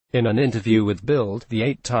In an interview with Bild, the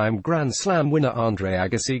 8-time Grand Slam winner Andre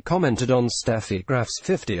Agassi commented on Steffi Graf's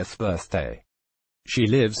 50th birthday. "She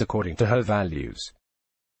lives according to her values.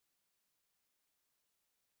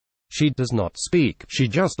 She does not speak, she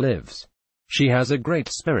just lives. She has a great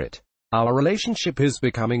spirit. Our relationship is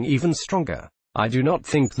becoming even stronger. I do not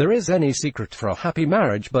think there is any secret for a happy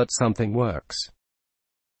marriage, but something works.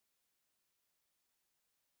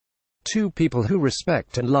 Two people who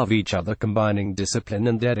respect and love each other, combining discipline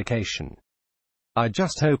and dedication. I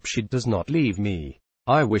just hope she does not leave me.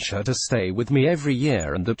 I wish her to stay with me every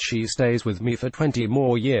year and that she stays with me for 20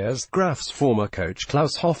 more years." Graf's former coach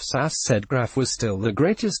Klaus Hofsass said Graf was still the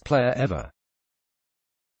greatest player ever.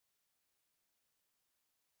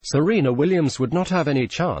 Serena Williams would not have any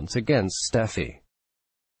chance against Steffi.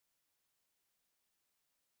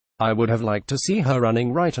 "I would have liked to see her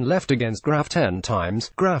running right and left against Graf 10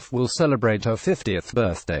 times. Graf will celebrate her 50th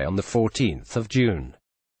birthday on the 14th of June.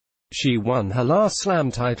 She won her last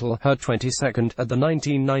Slam title, her 22nd, at the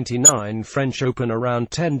 1999 French Open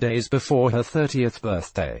around 10 days before her 30th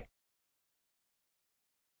birthday.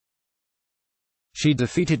 She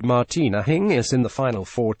defeated Martina Hingis in the final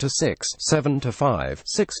 4-6, 7-5,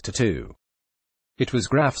 6-2. It was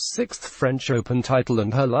Graf's 6th French Open title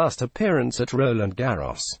and her last appearance at Roland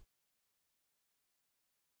Garros.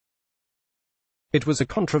 It was a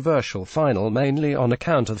controversial final, mainly on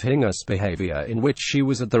account of Hingis' behavior, in which she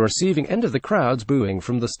was at the receiving end of the crowd's booing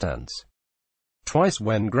from the stands. Twice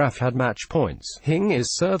when Graf had match points, Hingis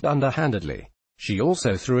served underhandedly. She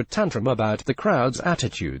also threw a tantrum about the crowd's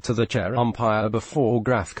attitude to the chair umpire before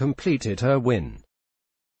Graf completed her win.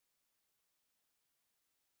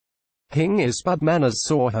 Hingis' bad manners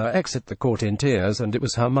saw her exit the court in tears, and it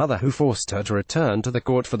was her mother who forced her to return to the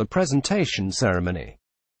court for the presentation ceremony.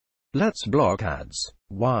 Let's block ads.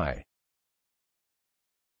 Why?